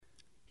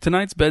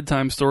Tonight's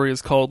bedtime story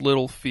is called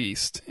Little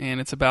Feast,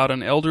 and it's about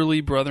an elderly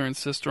brother and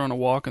sister on a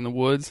walk in the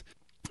woods,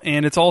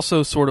 and it's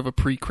also sort of a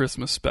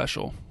pre-Christmas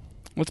special.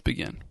 Let's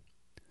begin.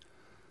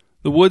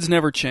 The woods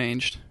never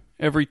changed.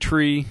 Every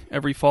tree,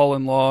 every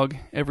fallen log,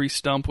 every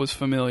stump was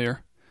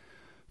familiar.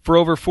 For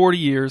over 40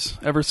 years,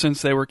 ever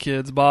since they were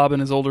kids, Bob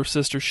and his older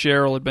sister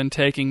Cheryl had been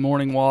taking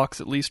morning walks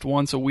at least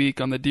once a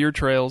week on the deer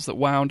trails that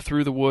wound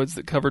through the woods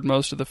that covered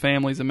most of the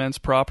family's immense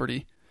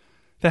property.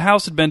 The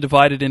house had been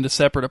divided into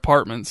separate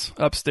apartments,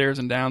 upstairs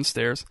and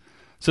downstairs,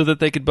 so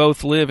that they could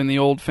both live in the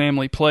old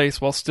family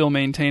place while still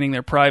maintaining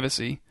their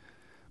privacy.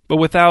 But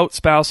without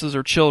spouses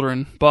or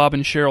children, Bob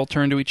and Cheryl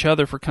turned to each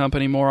other for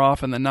company more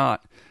often than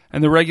not,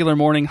 and the regular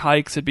morning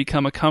hikes had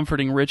become a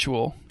comforting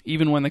ritual,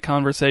 even when the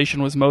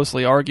conversation was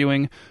mostly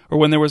arguing, or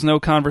when there was no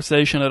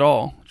conversation at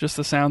all, just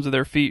the sounds of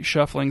their feet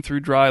shuffling through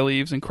dry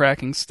leaves and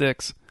cracking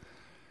sticks.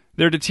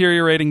 Their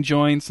deteriorating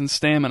joints and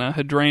stamina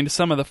had drained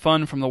some of the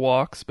fun from the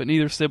walks, but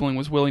neither sibling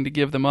was willing to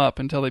give them up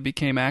until they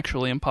became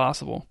actually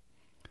impossible.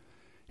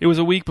 It was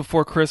a week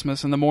before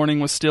Christmas, and the morning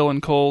was still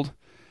and cold.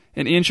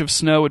 An inch of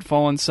snow had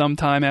fallen some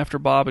time after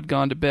Bob had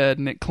gone to bed,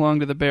 and it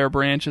clung to the bare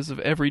branches of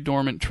every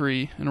dormant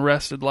tree and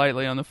rested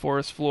lightly on the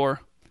forest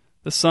floor.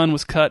 The sun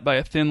was cut by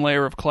a thin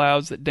layer of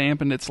clouds that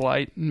dampened its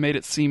light and made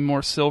it seem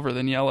more silver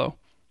than yellow.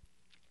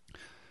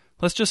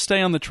 "Let's just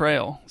stay on the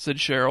trail," said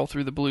Cheryl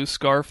through the blue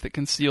scarf that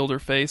concealed her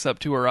face up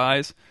to her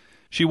eyes.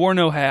 She wore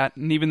no hat,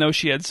 and even though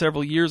she had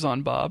several years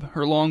on Bob,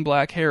 her long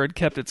black hair had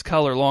kept its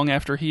color long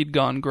after he'd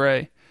gone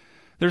gray.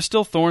 "There's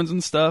still thorns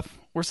and stuff.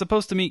 We're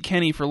supposed to meet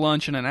Kenny for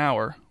lunch in an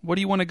hour. What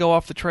do you want to go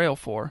off the trail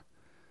for?"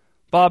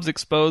 Bob's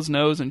exposed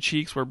nose and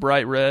cheeks were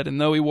bright red,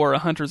 and though he wore a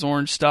hunter's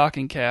orange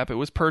stocking cap, it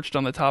was perched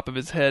on the top of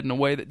his head in a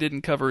way that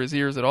didn't cover his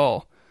ears at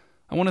all.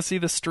 "I want to see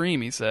the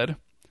stream," he said.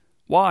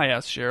 "Why?"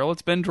 asked Cheryl.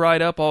 "It's been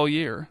dried up all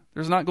year.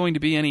 There's not going to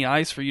be any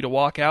ice for you to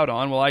walk out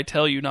on while I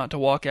tell you not to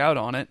walk out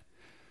on it."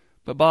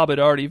 But Bob had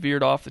already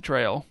veered off the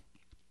trail.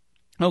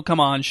 "Oh,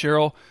 come on,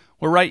 Cheryl.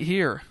 We're right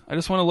here. I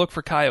just want to look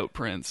for coyote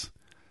prints."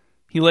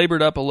 He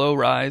labored up a low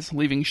rise,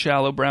 leaving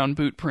shallow brown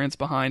boot prints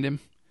behind him.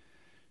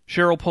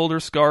 Cheryl pulled her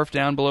scarf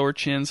down below her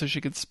chin so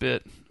she could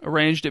spit,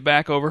 arranged it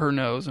back over her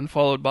nose, and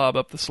followed Bob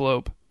up the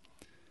slope.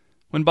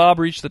 When Bob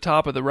reached the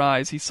top of the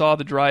rise, he saw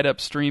the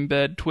dried-up stream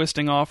bed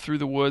twisting off through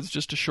the woods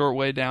just a short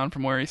way down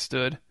from where he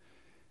stood.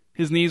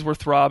 His knees were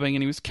throbbing,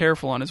 and he was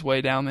careful on his way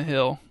down the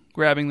hill,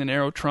 grabbing the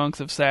narrow trunks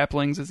of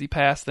saplings as he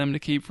passed them to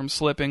keep from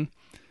slipping.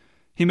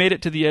 He made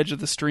it to the edge of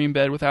the stream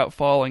bed without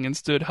falling and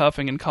stood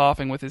huffing and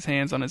coughing with his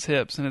hands on his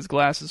hips and his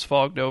glasses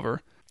fogged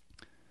over.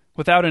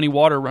 Without any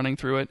water running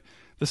through it,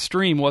 the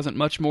stream wasn't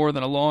much more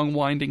than a long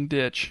winding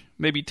ditch,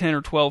 maybe 10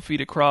 or 12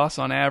 feet across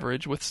on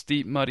average, with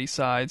steep muddy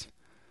sides.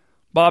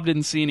 Bob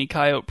didn't see any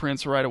coyote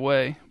prints right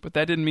away, but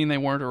that didn't mean they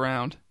weren't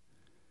around.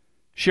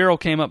 Cheryl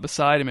came up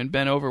beside him and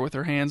bent over with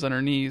her hands on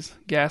her knees,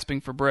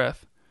 gasping for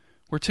breath.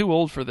 "We're too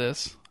old for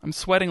this. I'm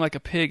sweating like a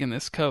pig in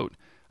this coat.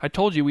 I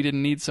told you we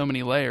didn't need so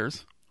many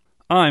layers."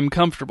 "I'm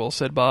comfortable,"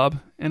 said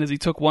Bob, and as he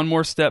took one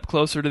more step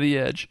closer to the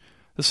edge,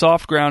 the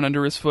soft ground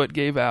under his foot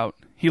gave out.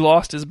 He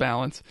lost his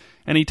balance,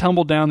 and he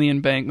tumbled down the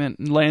embankment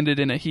and landed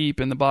in a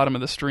heap in the bottom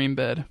of the stream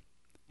bed.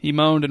 He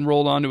moaned and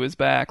rolled onto his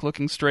back,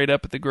 looking straight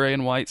up at the gray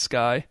and white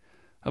sky.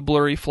 A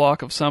blurry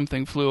flock of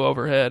something flew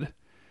overhead.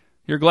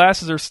 "Your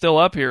glasses are still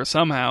up here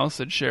somehow,"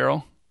 said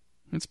Cheryl.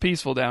 "It's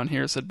peaceful down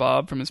here," said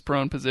Bob from his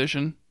prone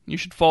position. "You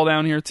should fall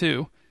down here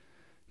too."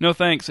 "No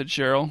thanks," said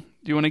Cheryl.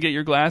 "Do you want to get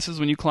your glasses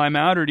when you climb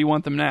out, or do you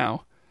want them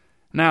now?"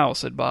 "Now,"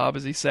 said Bob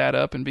as he sat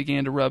up and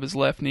began to rub his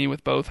left knee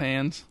with both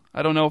hands.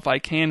 "I don't know if I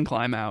can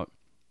climb out."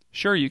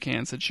 "Sure you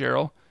can," said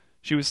Cheryl.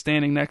 She was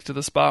standing next to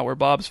the spot where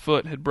Bob's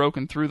foot had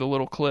broken through the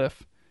little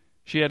cliff.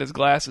 She had his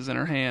glasses in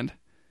her hand.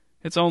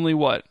 "It's only,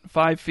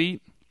 5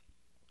 feet?"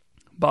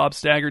 Bob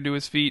staggered to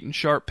his feet, and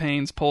sharp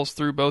pains pulsed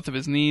through both of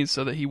his knees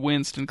so that he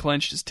winced and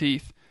clenched his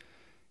teeth.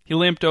 He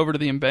limped over to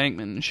the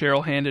embankment, and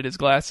Cheryl handed his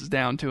glasses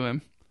down to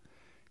him.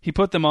 He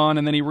put them on,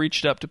 and then he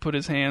reached up to put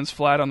his hands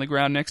flat on the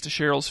ground next to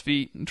Cheryl's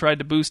feet and tried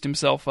to boost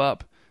himself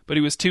up, but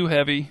he was too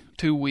heavy,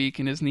 too weak,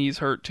 and his knees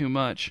hurt too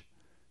much.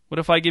 "What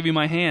if I give you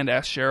my hand?"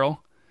 asked Cheryl.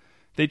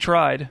 They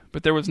tried,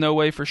 but there was no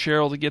way for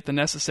Cheryl to get the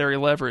necessary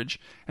leverage,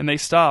 and they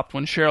stopped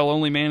when Cheryl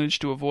only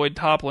managed to avoid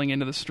toppling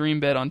into the stream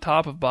bed on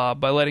top of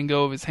Bob by letting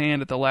go of his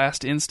hand at the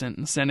last instant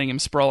and sending him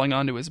sprawling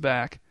onto his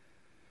back.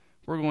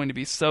 "We're going to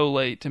be so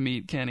late to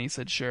meet Kenny,"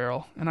 said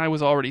Cheryl, "and I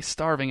was already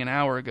starving an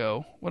hour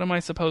ago. What am I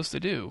supposed to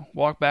do?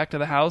 Walk back to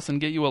the house and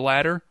get you a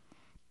ladder?"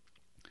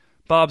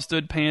 Bob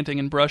stood panting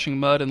and brushing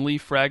mud and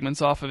leaf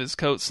fragments off of his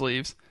coat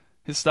sleeves.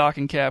 His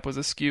stocking cap was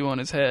askew on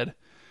his head.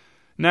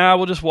 "Nah,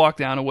 we'll just walk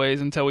down a ways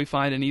until we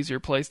find an easier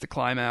place to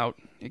climb out.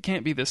 It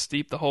can't be this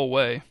steep the whole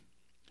way."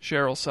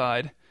 Cheryl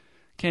sighed.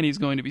 "Kenny's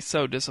going to be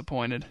so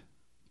disappointed."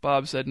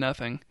 Bob said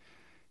nothing.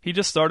 He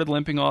just started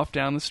limping off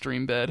down the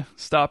stream bed,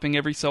 stopping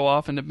every so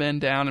often to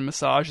bend down and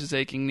massage his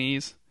aching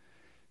knees.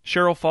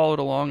 Cheryl followed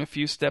along a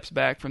few steps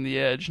back from the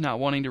edge, not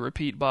wanting to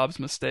repeat Bob's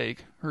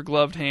mistake, her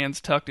gloved hands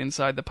tucked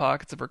inside the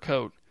pockets of her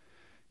coat.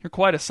 "You're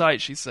quite a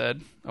sight," she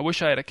said. "I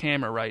wish I had a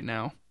camera right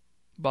now."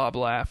 Bob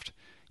laughed.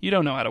 You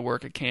don't know how to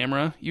work a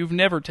camera. You've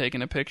never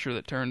taken a picture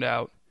that turned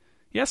out.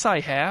 Yes, I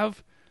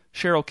have.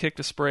 Cheryl kicked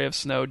a spray of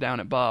snow down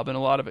at Bob, and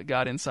a lot of it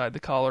got inside the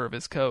collar of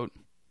his coat.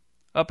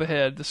 Up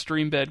ahead, the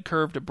stream bed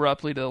curved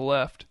abruptly to the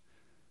left.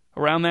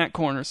 Around that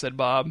corner, said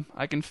Bob.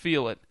 I can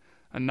feel it.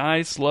 A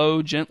nice,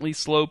 low, gently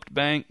sloped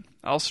bank.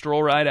 I'll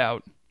stroll right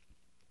out.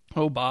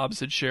 Oh, Bob,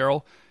 said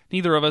Cheryl.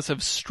 Neither of us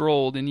have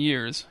strolled in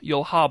years.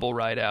 You'll hobble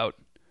right out.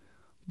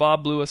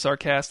 Bob blew a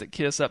sarcastic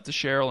kiss up to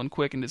Cheryl and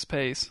quickened his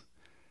pace.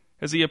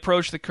 As he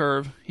approached the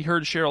curve, he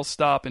heard Cheryl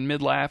stop in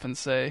mid-laugh and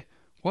say,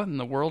 "What in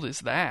the world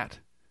is that?"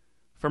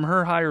 From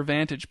her higher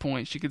vantage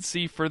point, she could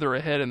see further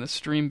ahead in the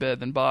stream bed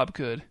than Bob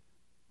could.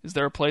 "Is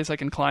there a place I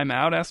can climb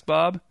out?" asked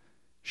Bob.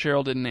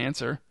 Cheryl didn't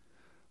answer.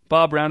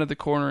 Bob rounded the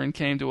corner and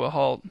came to a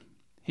halt.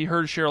 He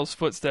heard Cheryl's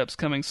footsteps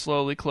coming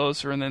slowly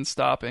closer and then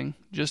stopping,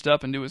 just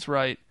up and to his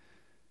right.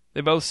 They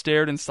both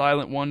stared in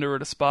silent wonder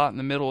at a spot in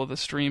the middle of the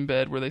stream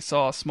bed where they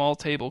saw a small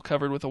table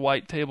covered with a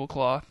white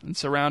tablecloth and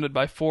surrounded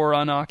by 4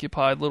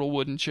 unoccupied little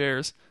wooden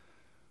chairs.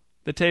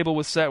 The table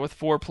was set with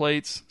 4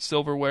 plates,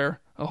 silverware,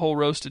 a whole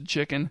roasted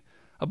chicken,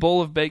 a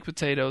bowl of baked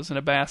potatoes, and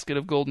a basket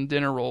of golden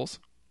dinner rolls.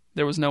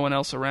 There was no one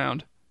else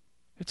around.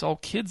 "It's all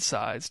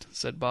kid-sized,"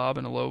 said Bob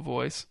in a low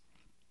voice.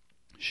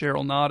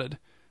 Cheryl nodded.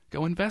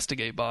 "Go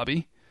investigate,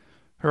 Bobby."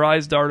 Her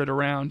eyes darted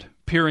around,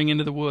 peering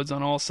into the woods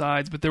on all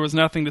sides, but there was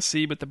nothing to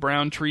see but the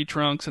brown tree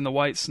trunks and the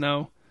white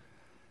snow.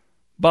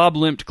 Bob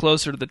limped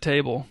closer to the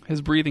table,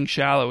 his breathing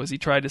shallow as he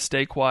tried to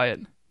stay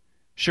quiet.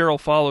 Cheryl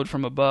followed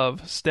from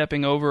above,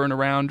 stepping over and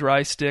around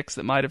dry sticks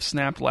that might have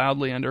snapped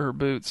loudly under her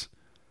boots.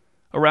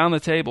 Around the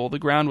table, the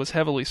ground was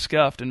heavily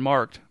scuffed and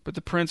marked, but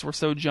the prints were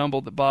so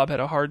jumbled that Bob had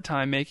a hard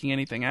time making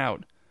anything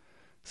out.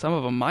 "Some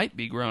of 'em might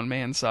be grown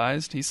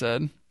man-sized," he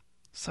said.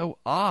 "So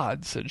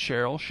odd," said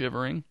Cheryl,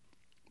 shivering.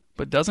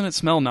 "But doesn't it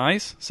smell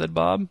nice?" said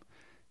Bob.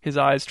 His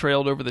eyes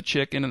trailed over the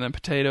chicken and the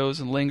potatoes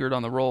and lingered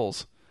on the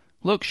rolls.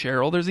 "Look,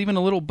 Cheryl, there's even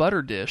a little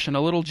butter dish and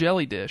a little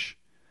jelly dish."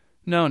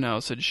 No,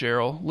 said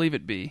Cheryl. "Leave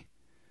it be."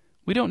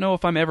 "We don't know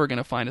if I'm ever going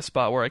to find a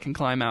spot where I can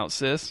climb out,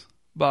 sis."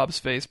 Bob's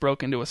face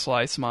broke into a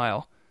sly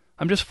smile.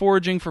 "I'm just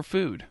foraging for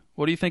food.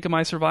 What do you think of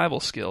my survival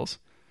skills?"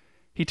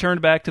 He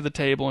turned back to the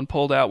table and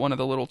pulled out one of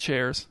the little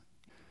chairs.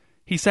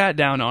 He sat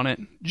down on it,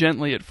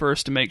 gently at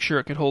first to make sure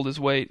it could hold his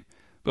weight,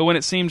 but when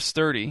it seemed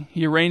sturdy,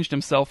 he arranged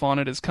himself on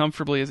it as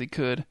comfortably as he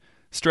could,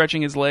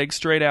 stretching his legs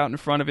straight out in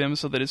front of him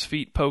so that his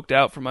feet poked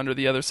out from under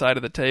the other side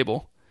of the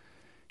table.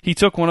 He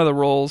took one of the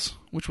rolls,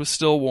 which was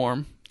still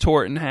warm,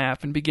 tore it in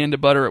half, and began to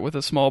butter it with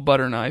a small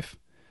butter knife.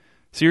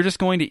 "So you're just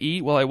going to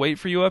eat while I wait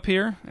for you up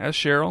here?" asked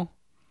Cheryl.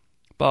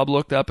 Bob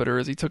looked up at her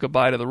as he took a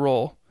bite of the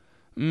roll.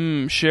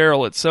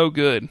 Cheryl, it's so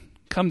good.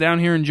 Come down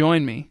here and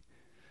join me."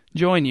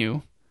 "Join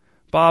you?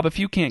 Bob, if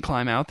you can't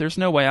climb out, there's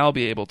no way I'll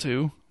be able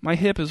to. My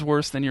hip is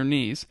worse than your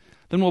knees.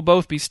 Then we'll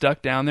both be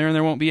stuck down there and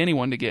there won't be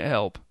anyone to get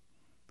help."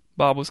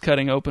 Bob was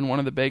cutting open one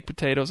of the baked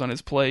potatoes on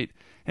his plate,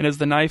 and as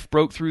the knife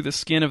broke through the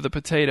skin of the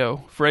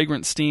potato,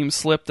 fragrant steam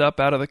slipped up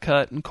out of the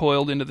cut and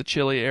coiled into the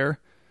chilly air.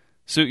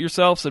 "Suit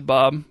yourself," said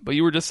Bob, "but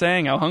you were just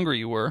saying how hungry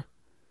you were."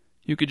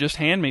 "You could just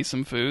hand me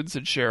some food,"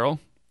 said Cheryl.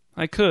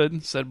 "I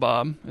could," said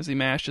Bob, as he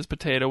mashed his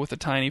potato with a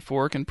tiny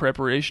fork in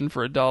preparation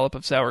for a dollop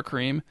of sour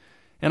cream.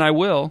 "And I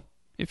will,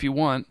 if you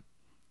want."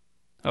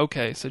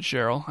 "Okay," said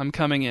Cheryl. "I'm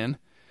coming in."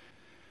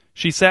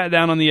 She sat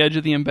down on the edge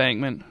of the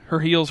embankment, her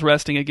heels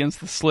resting against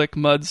the slick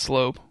mud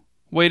slope,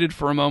 waited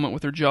for a moment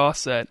with her jaw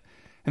set,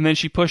 and then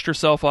she pushed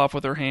herself off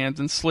with her hands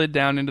and slid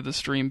down into the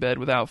stream bed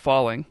without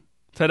falling.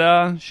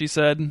 "Ta-da," she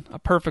said. "A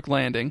perfect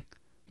landing."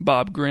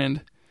 Bob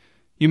grinned.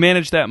 "You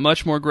managed that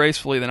much more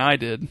gracefully than I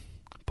did.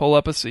 Pull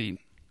up a seat."